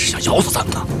看来是想咬死咱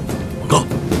们呢！王哥，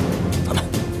咱们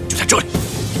就在这里，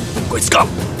鬼子干了，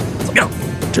怎么样？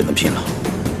真的拼了！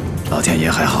老天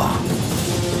爷还好，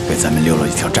给咱们留了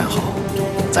一条战壕，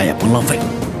咱也甭浪费了。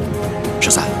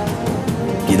13，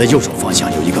你的右手方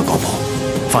向有一个高坡，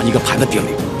放一个盘子顶里，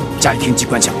加一挺机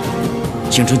关枪，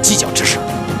形成犄角之势。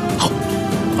好，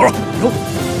头儿，有，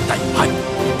带你拍，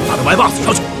把这歪把子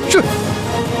上去。是。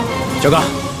小刚，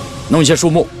弄一些树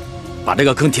木，把这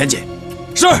个坑填紧。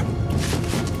是。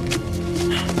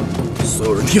所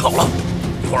有人听好了，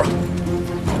一会儿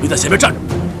老兵在前面站着，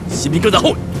新兵跟在后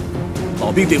面。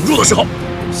老兵顶不住的时候，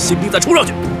新兵再冲上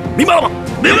去，明白了吗？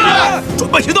明白。准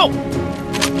备行动。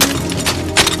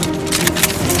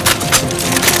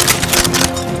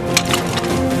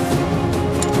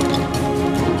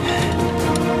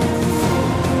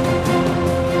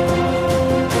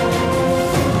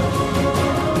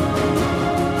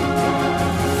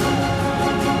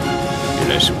原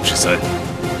来是53，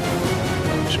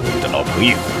是我们的老朋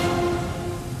友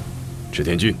池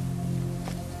田君。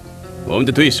我们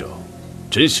的对手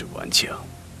真是顽强，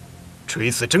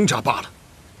垂死挣扎罢了。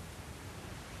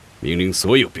命令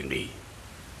所有兵力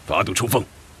发动冲锋。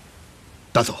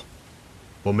大总，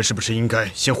我们是不是应该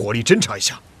先火力侦察一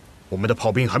下？我们的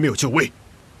炮兵还没有就位，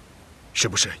是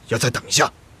不是要再等一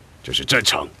下？这是战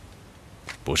场，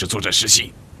不是作战实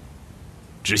习。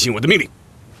执行我的命令。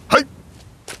嘿。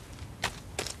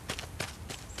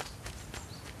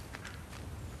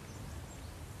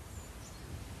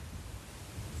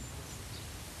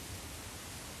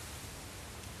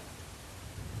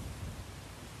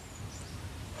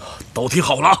都听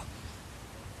好了，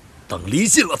等离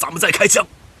近了，咱们再开枪。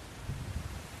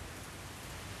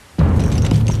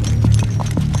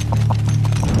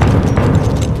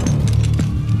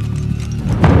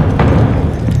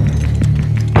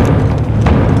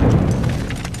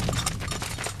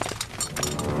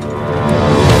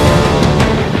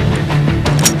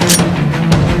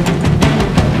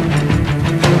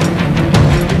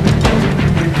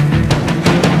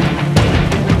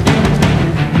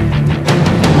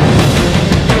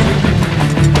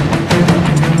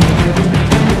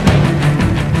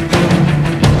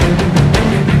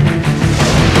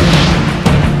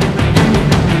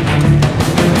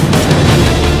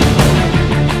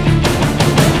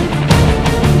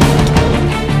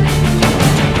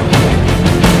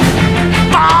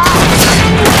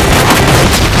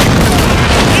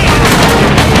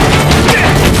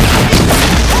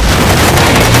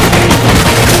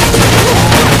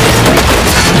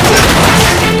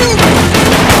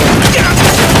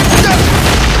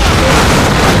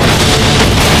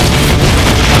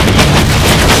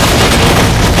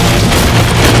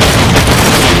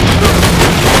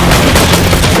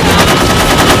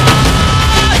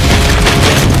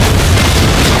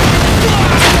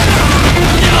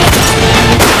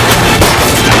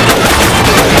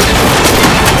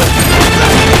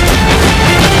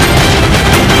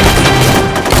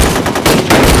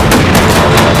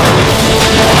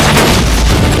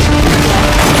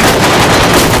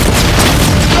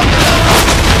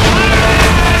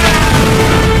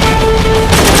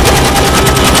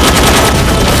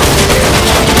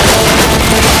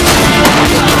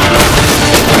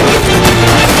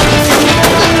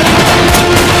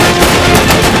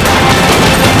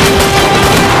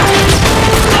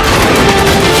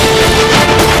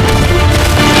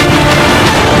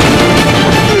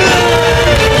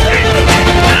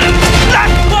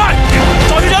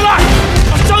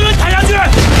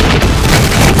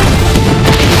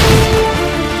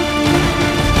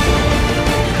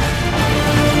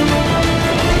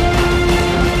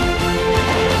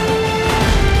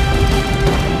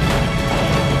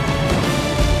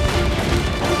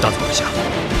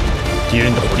敌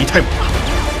人的火力太猛了，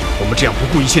我们这样不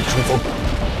顾一切的冲锋，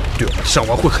对我们的伤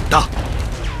亡会很大。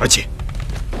而且，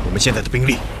我们现在的兵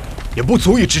力也不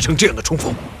足以支撑这样的冲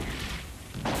锋。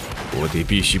我得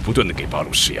必须不断的给八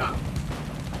路施压，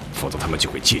否则他们就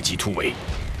会借机突围。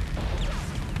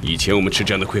以前我们吃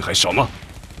这样的亏还少吗？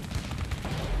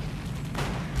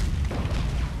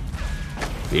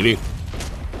命令：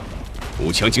武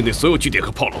强境内所有据点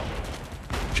和炮楼，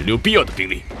只留必要的兵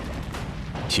力，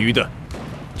其余的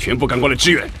全部赶过来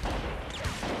支援。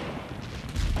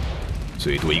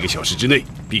最多1个小时之内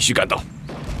必须赶到。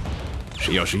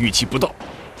谁要是预期不到，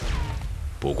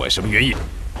不管什么原因，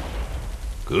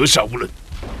格杀勿论。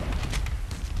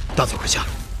大佐阁下，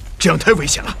这样太危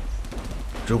险了。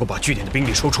如果把据点的兵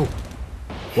力收出，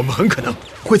我们很可能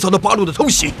会遭到八路的偷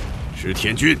袭。是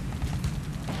天军。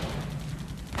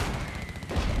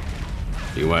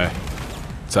另外，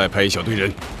再派一小队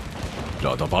人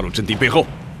绕到八路阵地背后，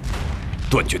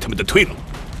断绝他们的退路。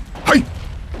嘿。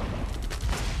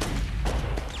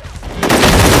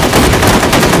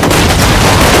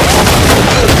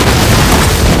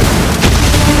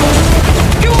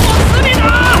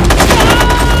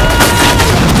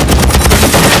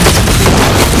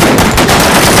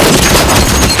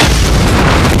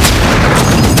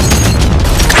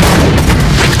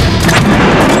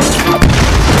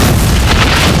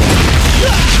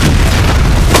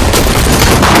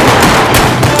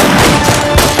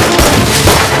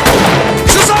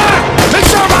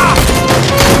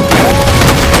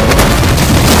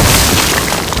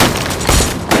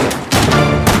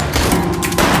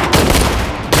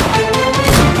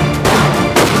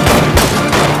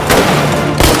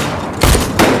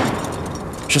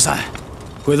13，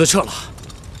鬼子撤了，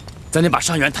咱得把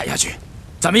伤员抬下去，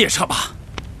咱们也撤吧。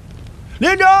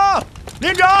连长，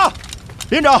连长，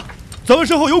连长，咱们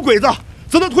身后有鬼子，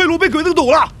咱的退路被鬼子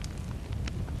堵了。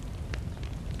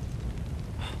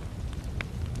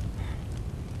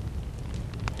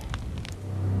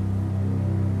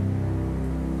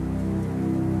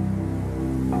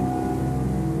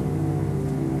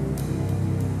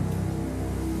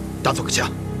大佐阁下，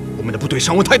我们的部队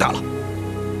伤亡太大了。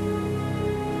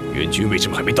援军为什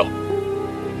么还没到？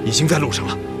已经在路上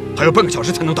了，还有半个小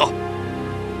时才能到。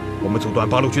我们阻断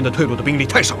八路军的退路的兵力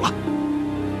太少了。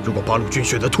如果八路军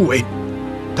选择突围，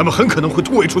他们很可能会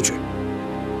突围出去。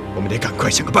我们得赶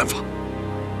快想个办法。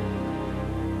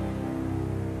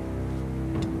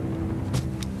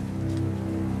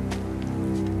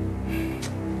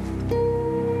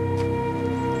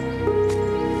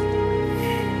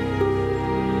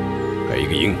派一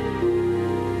个营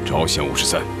招降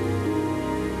53。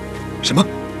什么？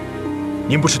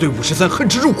您不是对53恨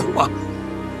之入骨吗？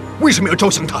为什么要招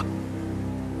降他？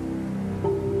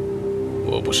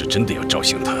我不是真的要招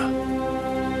降他，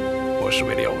我是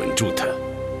为了要稳住他，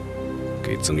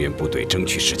给增援部队争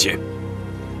取时间。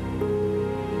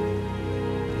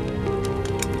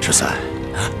13，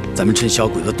咱们趁小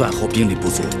鬼子断后兵力不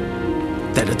足，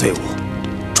带着队伍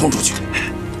冲出去。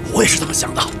我也是这么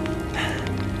想的。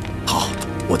好，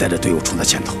我带着队伍冲在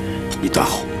前头，你断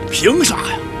后。凭啥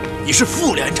呀？你是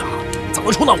副连长，怎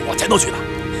么冲到我前头去的？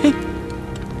嘿，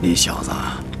你小子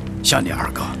像你二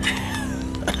哥。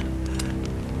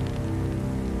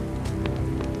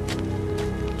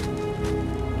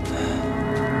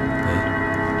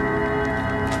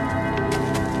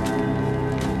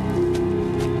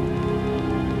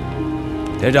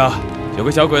连长，有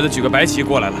个小鬼子举个白旗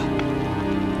过来了。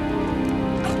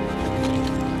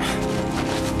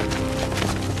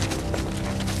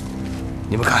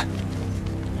你们看，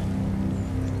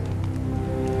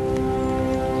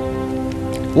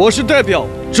我是代表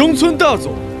中村大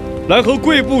佐来和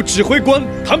贵部指挥官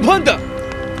谈判的。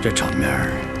这场面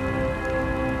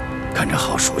看着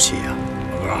好熟悉呀！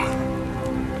哥，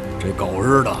这狗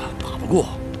日的打不过，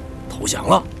投降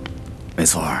了。没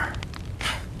错。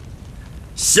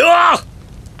行啊，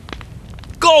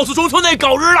告诉中村那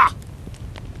狗日的，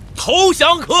投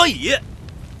降可以，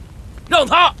让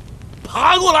他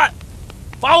爬过来，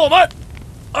把我们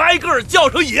挨个叫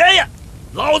声爷爷，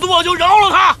老子我就饶了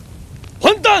他。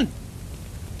混蛋！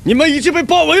你们已经被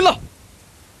包围了，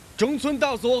中村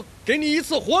大佐给你一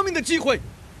次活命的机会，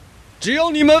只要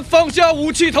你们放下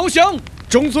武器投降，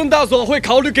中村大佐会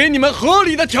考虑给你们合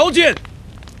理的条件。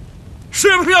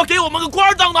是不是要给我们个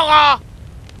官当当啊？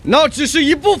那只是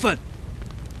一部分，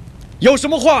有什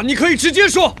么话你可以直接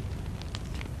说。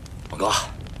王哥，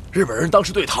日本人当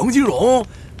时对唐金荣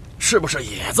是不是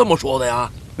也这么说的呀？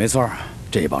没错，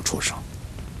这帮畜生，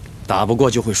打不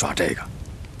过就会耍这个。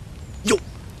哟，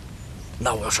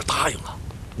那我要是答应了，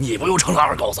你不又成了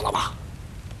二狗子了吗？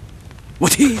我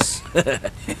踢死！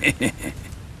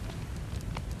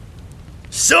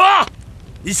行啊，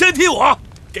你先替我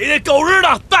给那狗日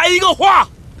的带一个话。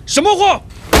什么话？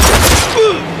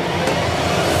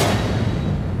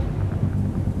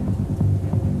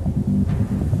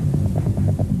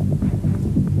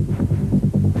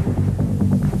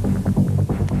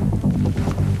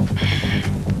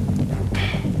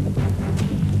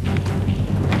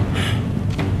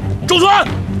中村，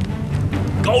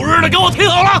狗日的，给我听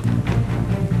好了！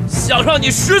想让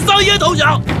你13爷投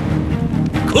降，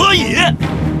可以，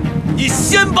你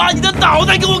先把你的脑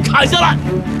袋给我砍下来，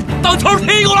当球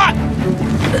踢过来，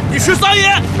你13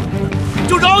爷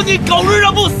就饶你狗日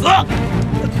的不死。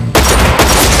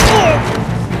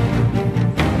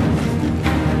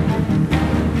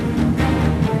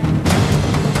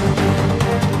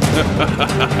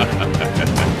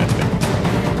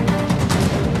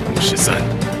13，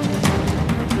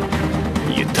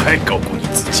你也太高估你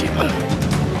自己了。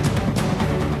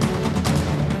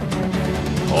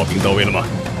炮兵到位了吗？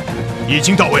已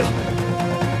经到位了。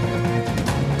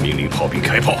命令炮兵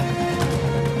开炮，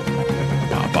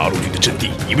把八路军的阵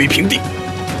地夷为平地。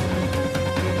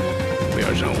不要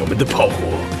让我们的炮火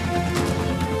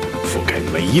覆盖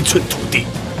每一寸土地。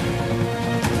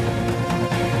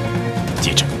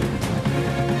记着，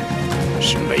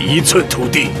是每一寸土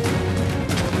地。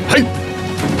嘿！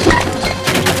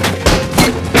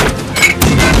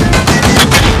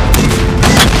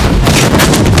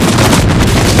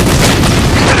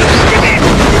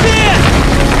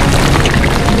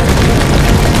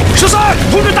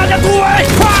通知大家突围，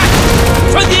快！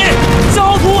全体向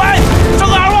后突围，张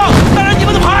个耳朵，带着你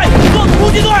们的排，做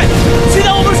突击队，期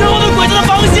待我们身后的鬼子的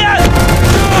防线。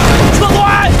撤退！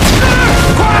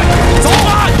快，走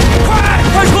吧！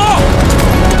快撤！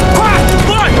快！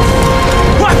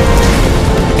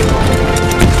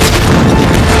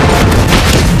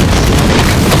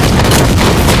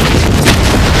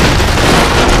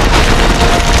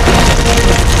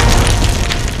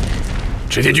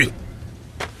池田君。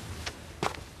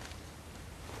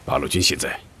八路军现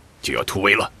在就要突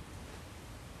围了，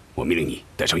我命令你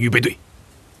带上预备队，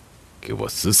给我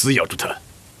死死咬住他，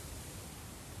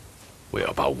我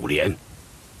要把5连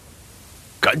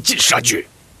赶尽杀绝。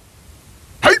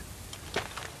嘿，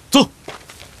走。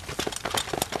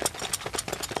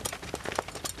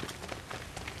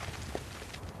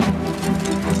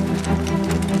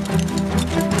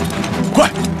快，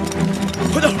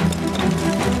快点，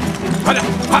快点，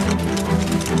快！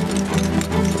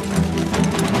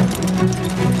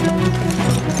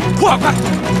快快！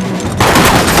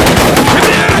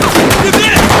别别！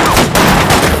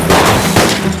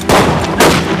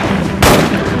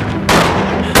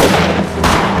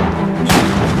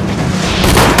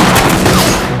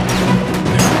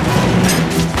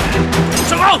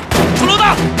手榴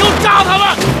弹，给我炸他们！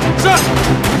是。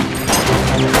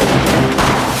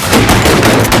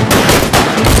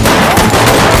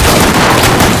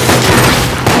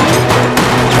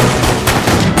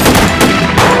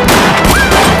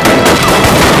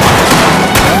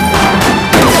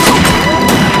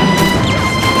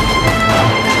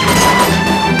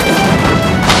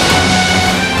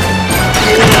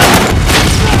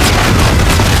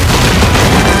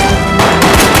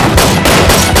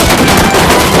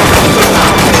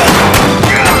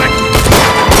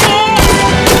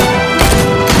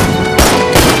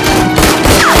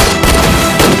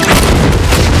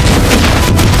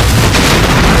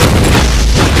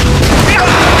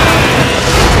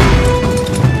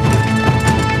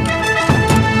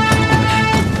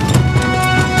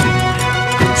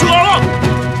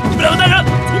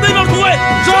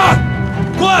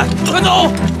快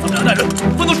走！咱们2带人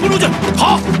分头冲出去。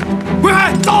好，归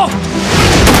海，走！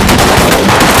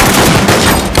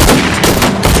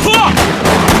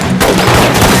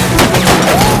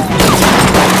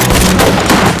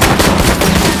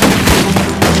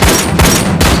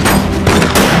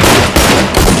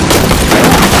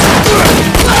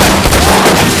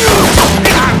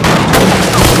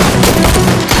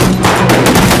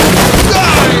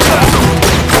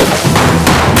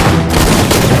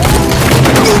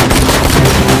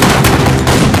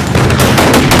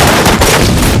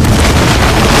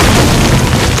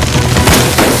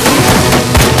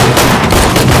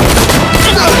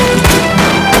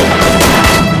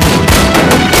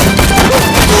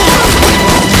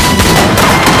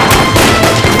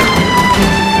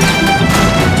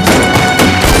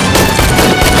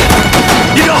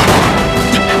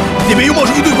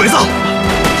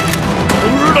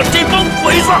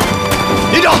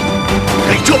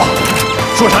出！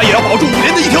说啥也要保住5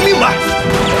连的一条命脉，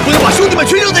不能把兄弟们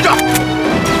全扔在这儿。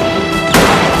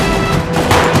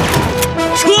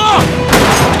撤！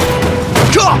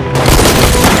撤！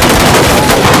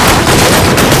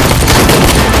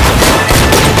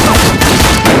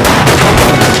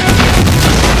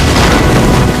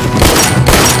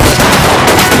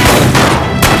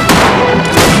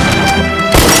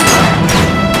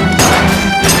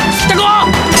大哥，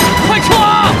快撤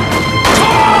啊！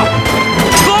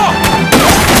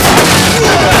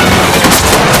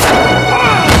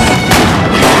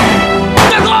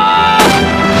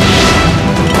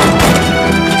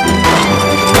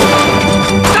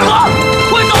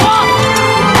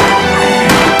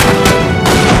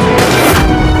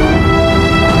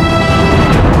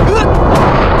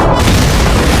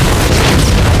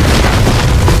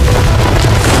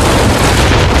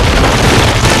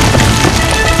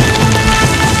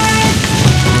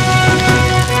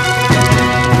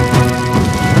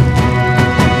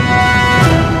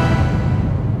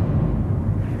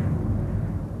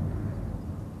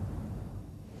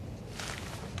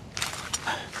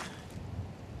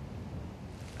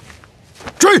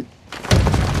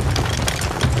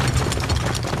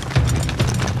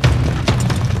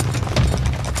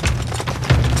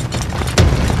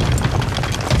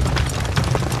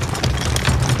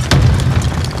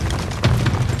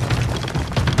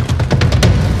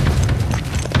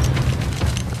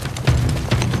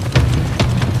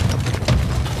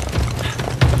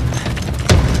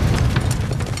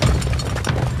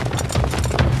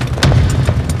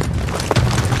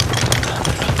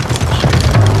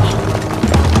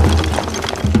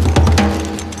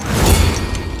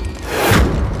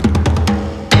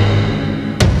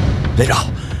连长，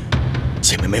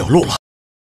前面没有路了。